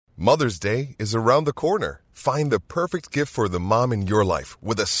Mother's Day is around the corner. Find the perfect gift for the mom in your life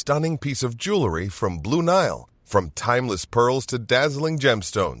with a stunning piece of jewelry from Blue Nile. From timeless pearls to dazzling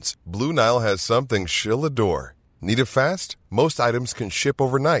gemstones, Blue Nile has something she'll adore. Need it fast? Most items can ship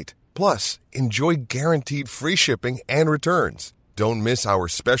overnight. Plus, enjoy guaranteed free shipping and returns. Don't miss our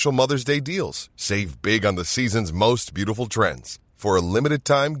special Mother's Day deals. Save big on the season's most beautiful trends. For a limited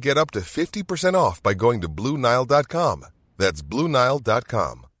time, get up to 50% off by going to BlueNile.com. That's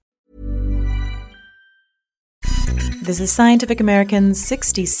BlueNile.com. This is Scientific American's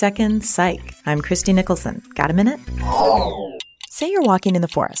 60-Second Psych. I'm Christy Nicholson. Got a minute? Say you're walking in the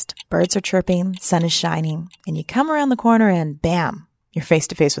forest. Birds are chirping, sun is shining, and you come around the corner and bam, you're face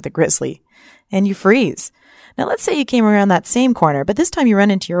to face with a grizzly. And you freeze. Now let's say you came around that same corner, but this time you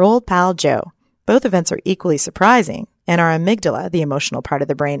run into your old pal Joe. Both events are equally surprising, and our amygdala, the emotional part of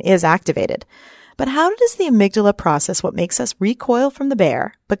the brain, is activated. But how does the amygdala process what makes us recoil from the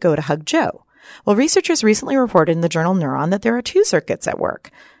bear, but go to hug Joe? Well, researchers recently reported in the journal Neuron that there are two circuits at work.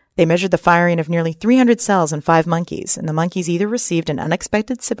 They measured the firing of nearly 300 cells in 5 monkeys, and the monkeys either received an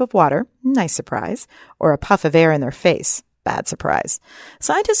unexpected sip of water, nice surprise, or a puff of air in their face, bad surprise.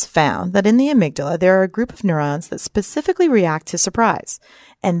 Scientists found that in the amygdala there are a group of neurons that specifically react to surprise.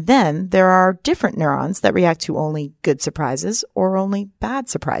 And then there are different neurons that react to only good surprises or only bad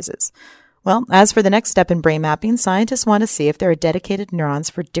surprises. Well, as for the next step in brain mapping, scientists want to see if there are dedicated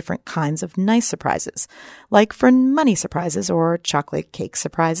neurons for different kinds of nice surprises, like for money surprises or chocolate cake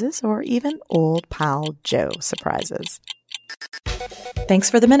surprises or even old pal Joe surprises.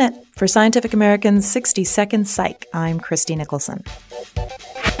 Thanks for the minute. For Scientific American's 60-Second Psych, I'm Christy Nicholson.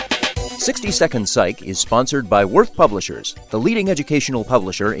 60-Second Psych is sponsored by Worth Publishers, the leading educational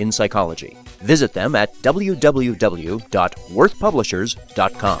publisher in psychology. Visit them at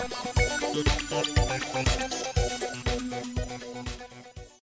www.worthpublishers.com.